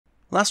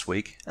Last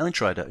week, Elin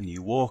tried out a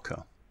new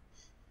walker.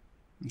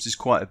 This is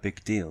quite a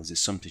big deal as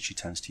it's something she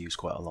tends to use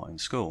quite a lot in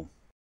school.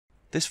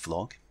 This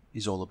vlog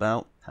is all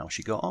about how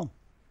she got on.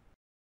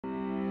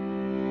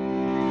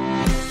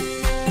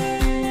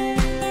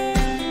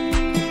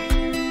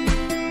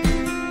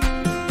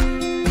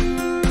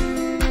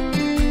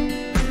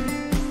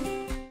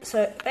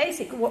 So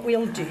basically what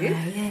we'll do,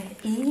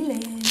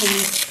 Elin.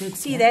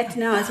 See that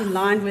now is in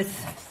line with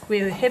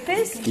where her hip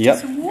is?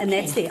 Yep. And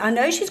that's there. I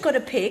know she's got a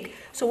peg,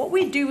 so what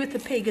we do with the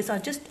peg is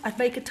I'd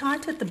make it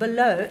tighter at the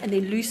below and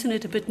then loosen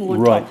it a bit more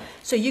on top.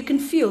 So you can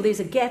feel there's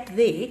a gap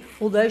there,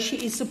 although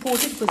she is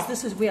supported, because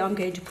this is where I'm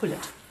going to pull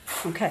it.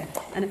 Okay.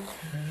 And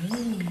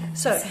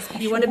so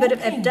you want a bit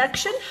of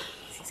abduction?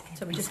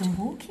 So we just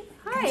walking.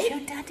 Hi. Show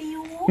Daddy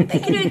your walk.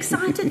 Making her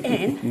excited,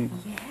 Anne.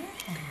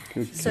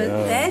 Yeah. So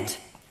that.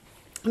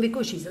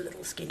 Because she's a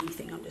little skinny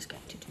thing, I'm just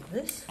going to do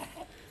this.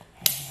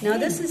 Now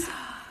this is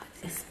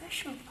a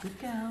special. Good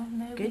girl.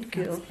 No, good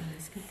girl.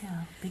 Good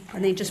girl.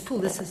 And then just pull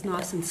this as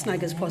nice and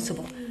snug as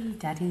possible.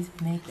 Daddy's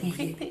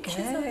making pictures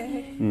of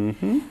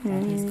you.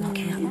 Daddy's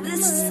looking on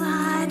this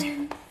side.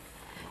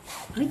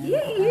 Oh,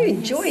 yeah, you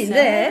enjoy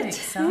that.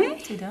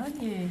 Excited,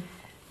 aren't you?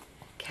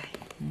 Okay.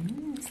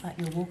 It's like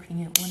you're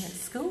walking at one at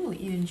school that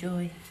you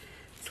enjoy.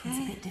 This one's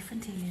a bit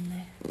different in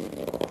there.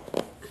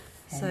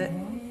 So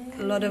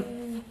a lot of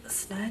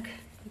snug,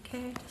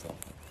 okay.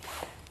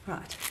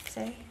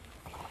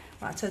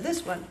 Right, so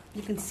this one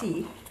you can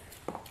see.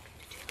 I'm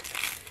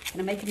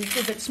gonna make it a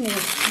little bit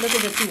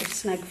more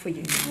snug for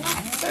you.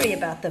 Sorry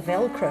about the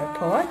Velcro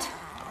part.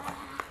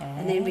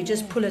 And then we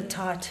just pull it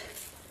tight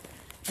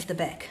at the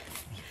back.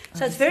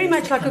 So it's very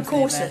much like a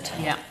corset.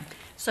 Yeah.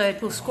 So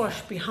it will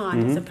squash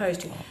behind as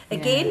opposed to.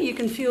 Again, you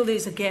can feel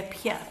there's a gap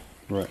here.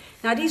 Right.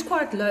 Now it is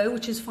quite low,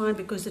 which is fine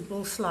because it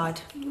will slide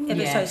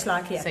ever so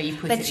slightly. So you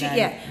put it down.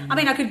 Yeah. I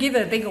mean, I could give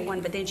her a bigger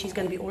one, but then she's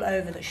going to be all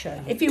over the show.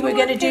 If you were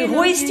going to do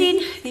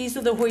hoisting, these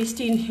are the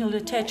hoisting. You'll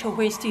attach a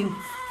hoisting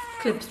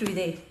clip through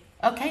there.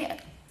 Okay.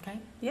 Okay.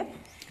 Yep.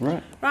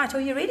 Right. Right.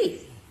 Are you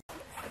ready?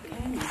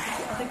 Okay. Now put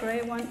the other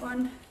grey one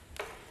on.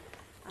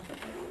 Up at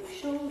the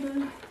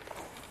shoulder.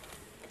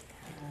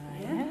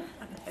 Yeah.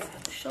 Up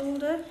at the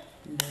shoulder.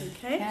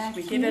 Okay. So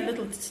we give her a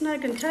little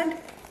snug and tug.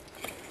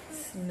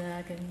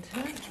 Snug and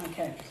tight.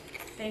 Okay,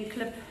 then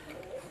clip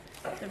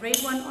the red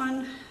one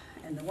on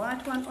and the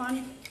white one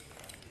on.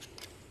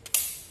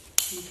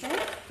 Okay,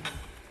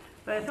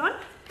 both on.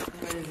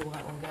 Where does the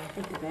white one go?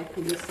 At the back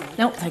on this side.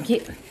 No, thank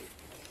you.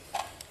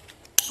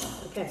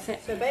 Okay,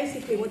 so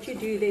basically what you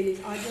do then is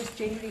I just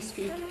generally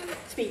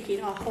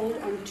speaking, I hold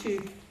on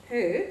to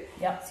her.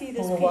 Yep. See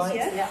this All piece white,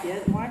 here? yep. Yeah,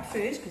 the white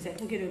first because that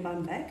will get her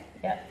bum back.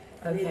 Yep.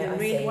 And Okay, then the I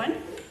red see. one.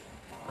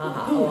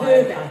 Oh,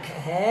 Her back.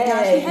 Hey,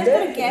 Now she has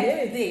got a gap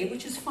there,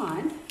 which is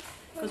fine.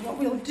 Because what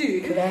we'll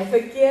do. Clever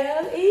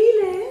girl,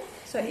 Elin.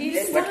 So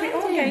Elin, what we're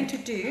all going to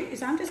do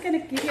is I'm just going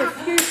to give you a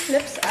few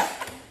flips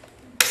up.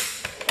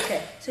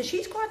 Okay, so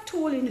she's quite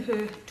tall in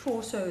her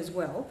torso as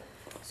well.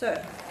 So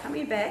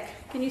coming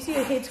back, can you see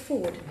her head's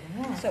forward?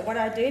 Yeah. So what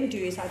I then do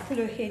is I pull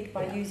her head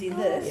by using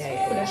this,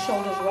 pull her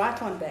shoulders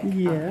right on back.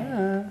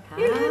 Yeah.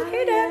 Elin,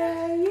 head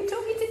up. You're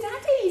talking to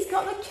Daddy, he's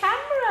got the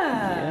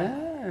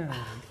camera. Yeah.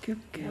 Good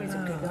girl. Where's a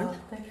good one?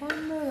 The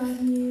camera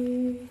on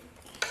you.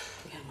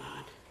 Come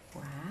on.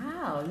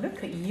 Wow,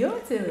 look what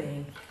you're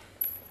doing.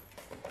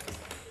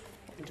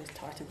 I'll just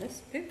tighten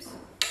this. Oops.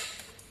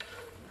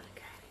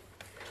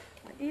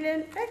 Okay.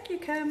 Elin, back you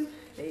come.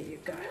 There you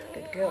go.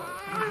 Good girl.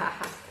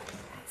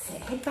 That's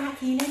it. Head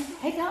back, Elin.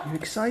 Head up. I'm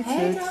excited.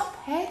 Head up.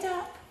 Head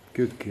up.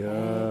 Good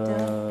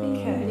girl.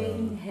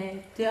 Elin.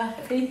 Head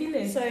up.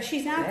 Elin. So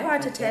she's now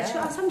quite attached.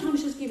 I'll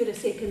sometimes just give it a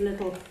second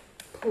little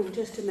pull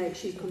just to make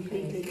she's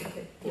completely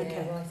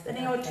okay. And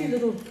there are two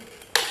little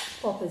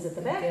poppers at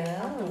the back,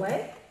 out the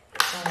way.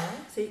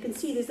 So you can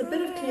see there's a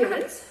bit of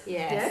clearance.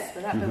 Yes,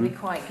 but that will be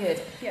quite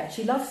good. Yeah.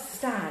 She loves to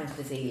stand,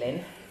 does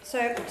Elin?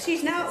 So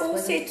she's now all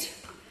set.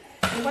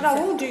 And what I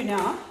will do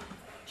now,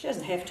 she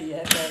doesn't have to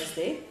yet, goes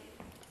there.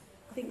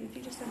 I think if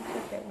you just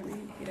unclip that one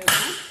in, if you don't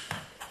mind.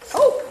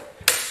 Oh!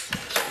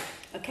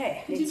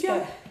 Okay, let's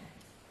go.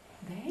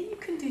 There you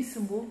can do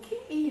some walking,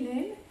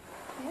 Elin.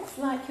 It's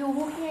like you're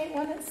walking at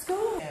one at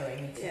school. Yeah.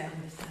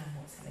 Understand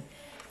what's happening.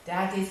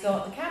 Daddy's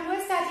got the camera.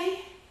 Where's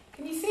Daddy?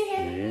 Can you see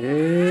him?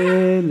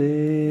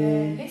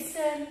 Elin.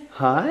 Listen.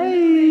 Hi.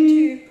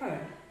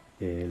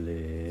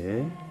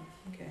 Elin.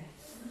 Okay.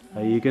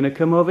 Are you going to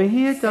come over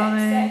here,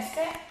 darling?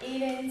 Step.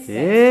 Elin.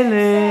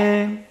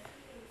 Elin.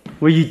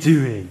 What are you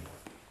doing?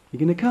 You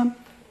going to come?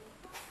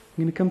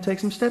 You going to come take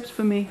some steps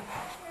for me?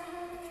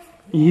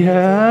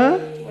 Yeah?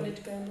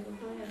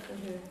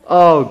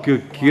 Oh,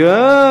 good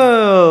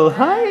girl.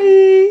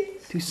 Hi.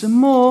 Do some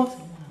more.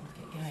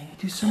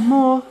 Do some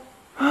more.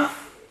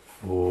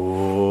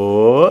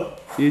 Oh,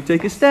 you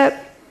take a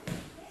step.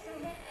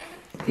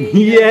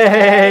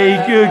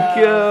 Yay, good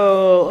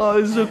girl. Oh,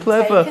 it's so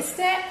clever. Take a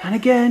step. And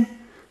again,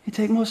 you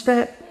take more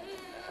step.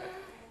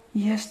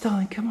 Yes,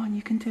 darling, come on,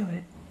 you can do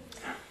it.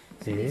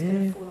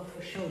 Yeah. Fall off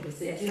her shoulders.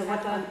 So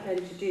what I'm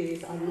going to do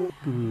is I'm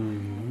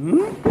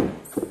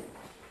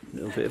A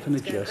little bit of an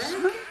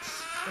adjustment.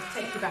 Just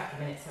take you back a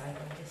minute so I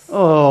can just...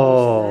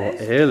 Oh,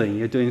 Elin,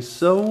 you're doing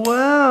so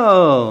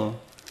well.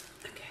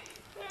 Okay.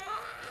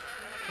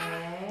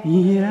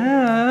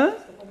 Yeah.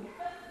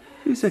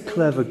 Who's a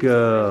clever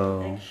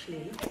girl?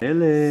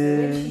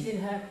 Elin. When she's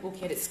in her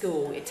walking at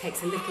school, it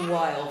takes a little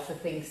while for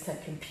things to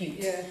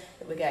compute that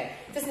we're going.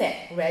 Doesn't it?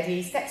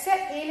 Ready, step,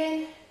 step,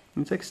 Elin.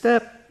 And take a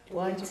step.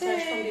 1, 2.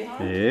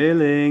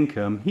 Elin,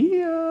 come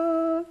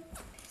here.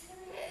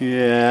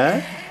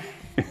 Yeah.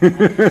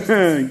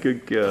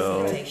 Good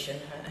girl.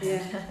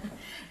 Yeah.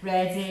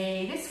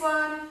 Ready, this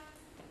one.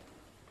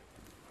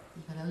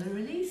 You've got to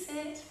release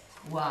it.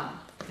 1.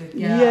 Good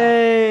girl.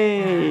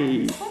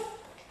 Yay. And this one.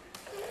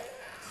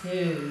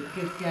 2.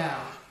 Good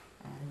girl.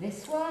 And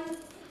this one.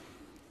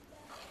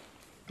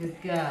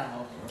 Good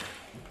girl.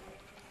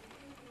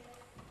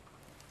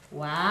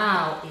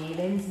 Wow,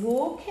 Elin's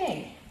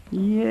walking.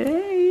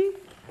 Yay.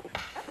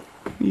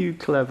 You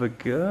clever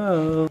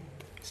girl.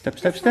 Step,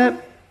 step,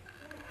 step.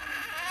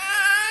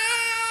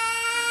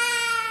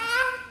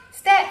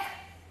 Step.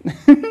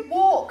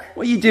 Walk.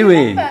 What are you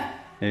doing? Remember.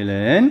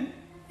 Elin?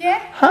 Yeah?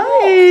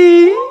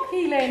 Hi. Walk,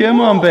 Elin. Come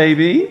walk. on,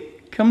 baby.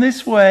 Come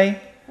this way.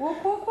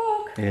 Walk, walk,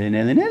 walk. Elin,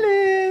 Elin,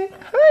 Elin.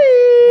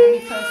 Hi.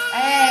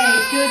 Hey,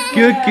 good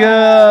girl. Good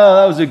girl.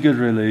 That was a good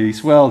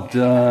release. Well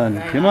done.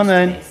 Very Come on nice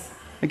then. release.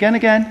 Again,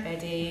 again.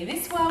 Ready,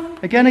 this one.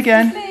 Again,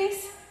 again.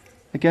 Release.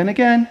 Again,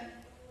 again.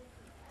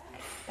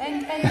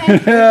 Bend, bend, bend.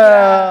 Good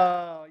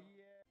girl.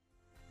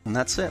 And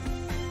that's it.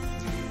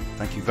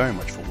 Thank you very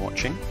much for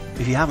watching.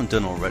 If you haven't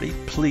done already,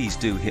 please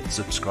do hit the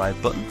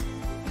subscribe button.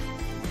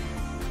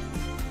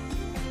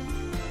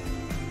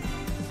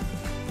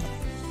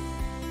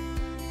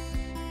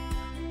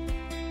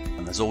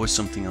 And there's always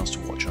something else to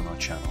watch on our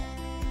channel.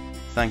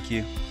 Thank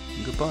you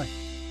and goodbye.